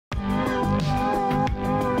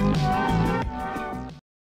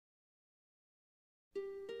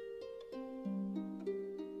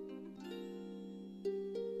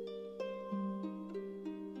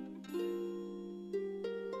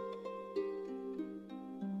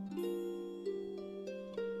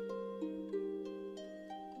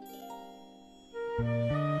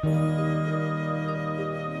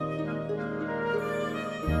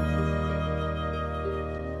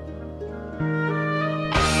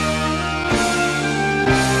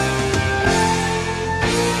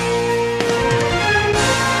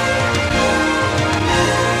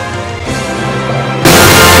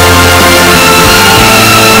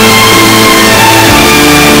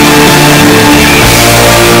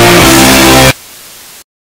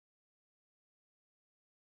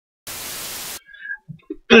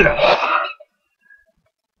We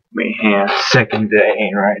have second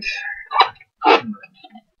day, right?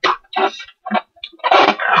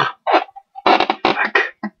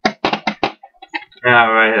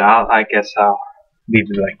 Alright, I guess I'll leave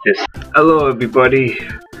it like this. Hello everybody,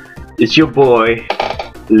 it's your boy,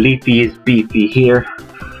 Leafy is Beefy here,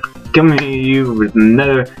 coming to you with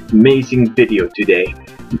another amazing video today.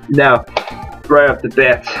 Now, right off the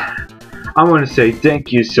bat, I want to say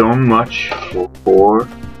thank you so much for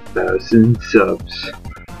 4,000 subs.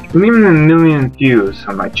 And even 1 million views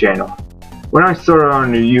on my channel. When I started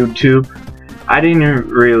on YouTube, I didn't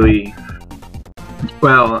really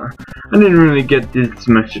get this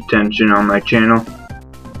much attention on my channel.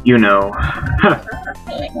 You know.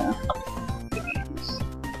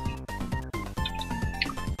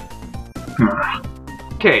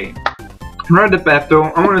 Okay, right at the bat though,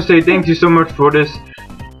 I want to say thank you so much for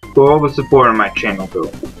all the support on my channel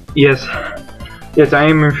though. Yes, I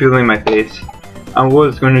am revealing my face. I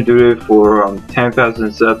was going to do it for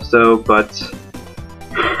 10,000 subs though, but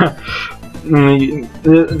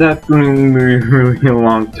that's going to be really a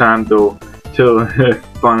long time though till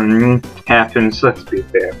fun happens. Let's be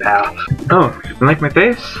fair, pal. Oh, you like my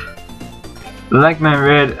face? You like my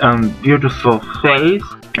red beautiful face?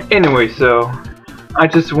 Anyway, so I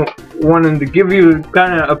just wanted to give you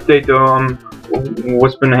kind of update on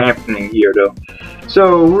what's been happening here though.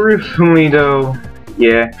 So recently though,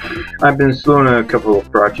 yeah, I've been slowing a couple of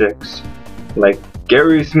projects like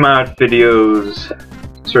Gary's mod videos,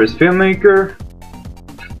 Source Filmmaker.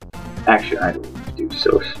 Actually, I don't do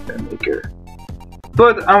Source Filmmaker,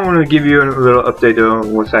 but I want to give you a little update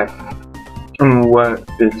on what's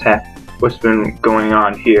been going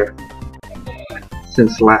on here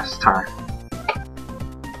since last time.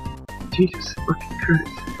 Jesus fucking Christ.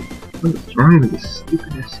 What is wrong with this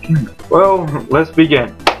stupid ass camera? Well, let's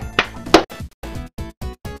begin.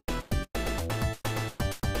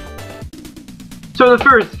 So the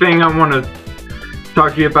first thing I want to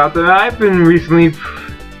talk to you about that I've recently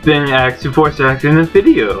been asked to voice act in a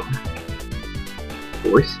video.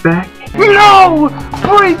 Voice back? No!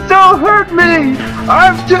 Please don't hurt me!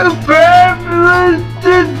 I'm too fabulous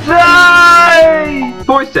to die!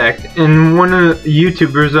 Voice act in one of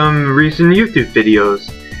YouTuber's recent YouTube videos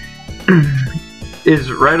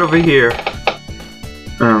is right over here.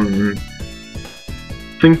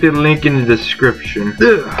 Link the link in the description.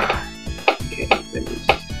 Ugh. Okay, that is.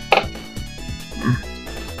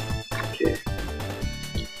 Okay.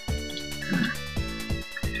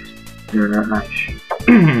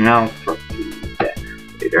 I'll probably do that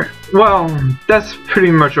later. Well, that's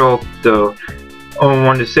pretty much all though I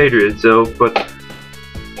wanted to say to it though, but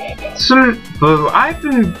I've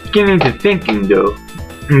been getting to thinking though,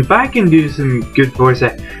 if I can do some good voice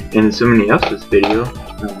act in somebody else's video,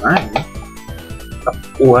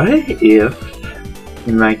 what if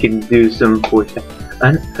I can do some voice act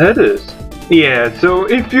on others? Yeah, so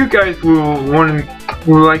if you guys would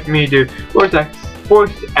like me to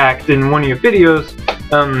voice act in one of your videos,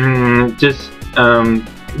 just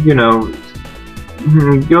you know,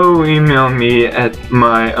 go email me at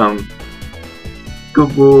my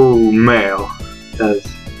Google Mail.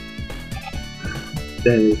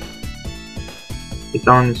 It's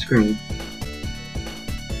on the screen.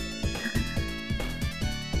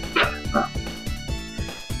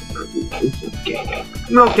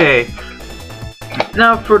 Okay,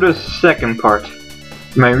 now for the second part,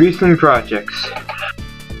 my recent projects.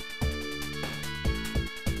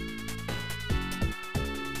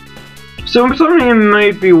 So some of you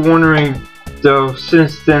might be wondering though,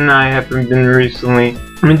 since then I haven't been recently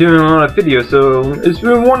doing a lot of videos, so it's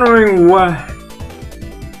been wondering what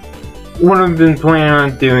I've been planning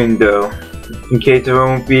on doing though, in case I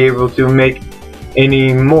won't be able to make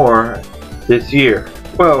any more this year.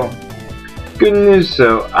 Well, good news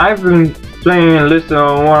though, I've been planning a list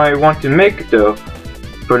on what I want to make though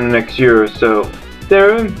for the next year or so.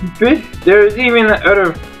 There's even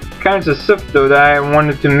other kinds of stuff though that I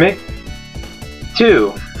wanted to make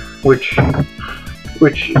too, which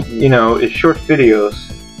you know is short videos.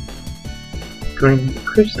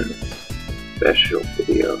 Christmas special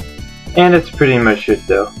video. And that's pretty much it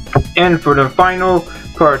though. And for the final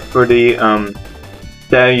part for the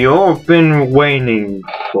that you all been waiting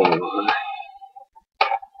for.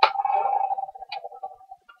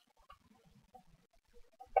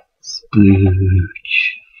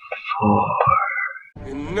 Splooge 4.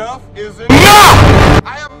 Enough is enough!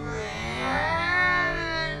 I am...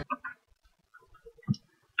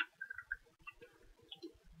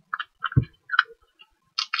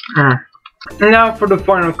 Now for the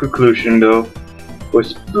final conclusion though, for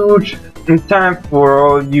Splooge, in time for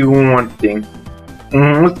all you wanting.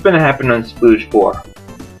 what's been happening on Sploosh 4?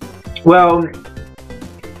 Well,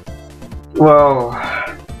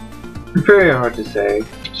 very hard to say.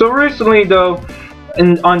 So recently though,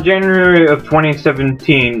 on January of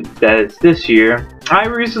 2017, that is this year, I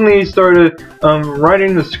recently started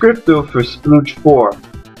writing the script though for Sploosh 4.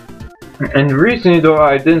 And recently though,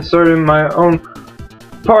 I then started my own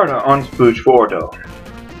part on Sploosh 4 though.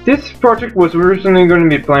 This project was originally going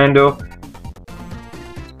to be planned though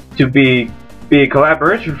to be a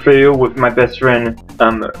collaboration video with my best friend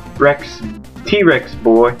T-Rex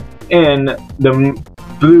boy and the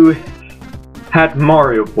Blue Hat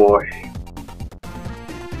Mario boy.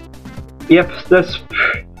 Yep, that's,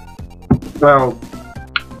 well,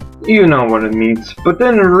 you know what it means. But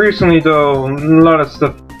then recently though, a lot of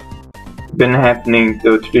stuff been happening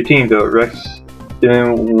though to the team though. Rex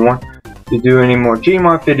didn't want to do any more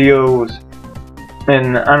Gmod videos,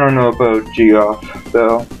 and I don't know about G-Off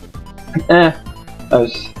though.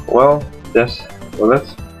 That's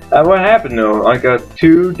what happened though. I got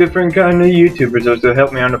two different kind of YouTubers to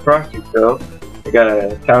help me on the project though. I got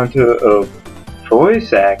a talented of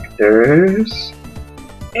voice actors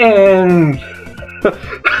and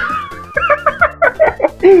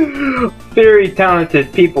very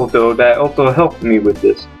talented people though that also helped me with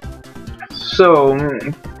this. So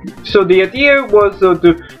the idea was though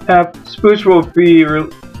to have Sploosh will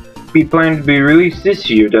be planned to be released this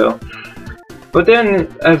year though. But then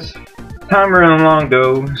as time ran along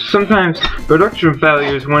though, sometimes production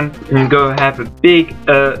values went and go have a big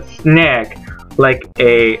snag, like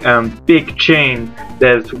a big chain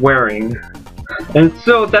that's wearing, and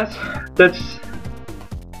so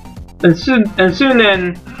and soon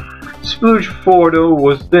then Sploosh 4 though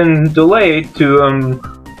was then delayed to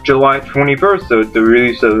July 21st though, the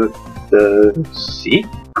release of the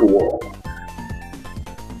sequel.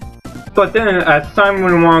 But then as time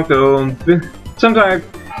went along though, sometimes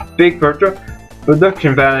big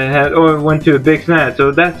production value went to a big snag,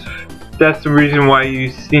 so that's the reason why you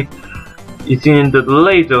see the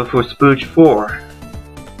delay though for Sploosh 4.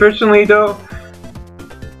 Personally though,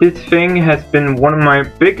 this thing has been one of my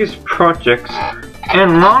biggest projects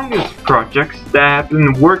and longest projects that I've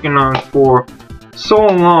been working on for so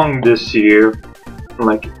long this year.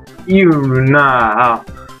 Like, you don't know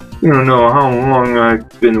how long I've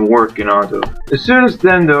been working on though. As soon as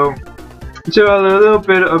then though, so a little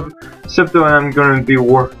bit of stuff that I'm going to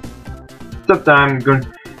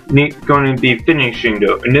be finishing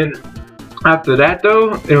though, and then after that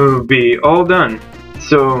though, it will be all done.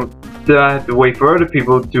 So I have to wait for other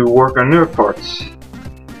people to work on their parts,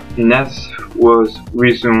 and that was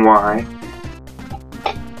reason why.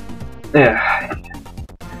 Yeah.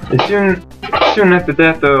 Soon after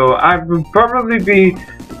that though, I will probably be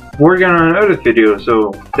working on other videos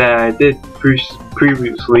so that I did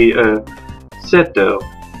previously said though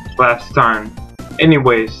last time.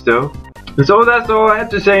 Anyways though, and so that's all I have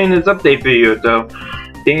to say in this update video though.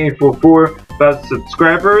 Thank you for 4,000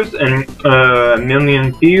 subscribers and a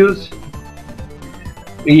million views.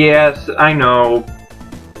 Yes, I know.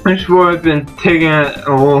 This war has been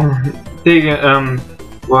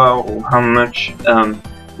well, how much?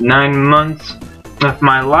 9 months of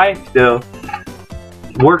my life though,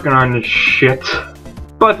 working on this shit.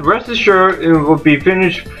 But rest assured, it will be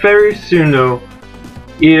finished very soon though,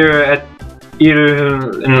 either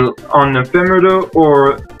on November though,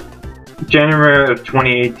 or January of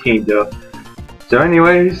 2018 though. So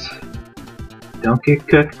anyways, don't get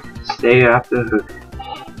cooked, stay off the hook.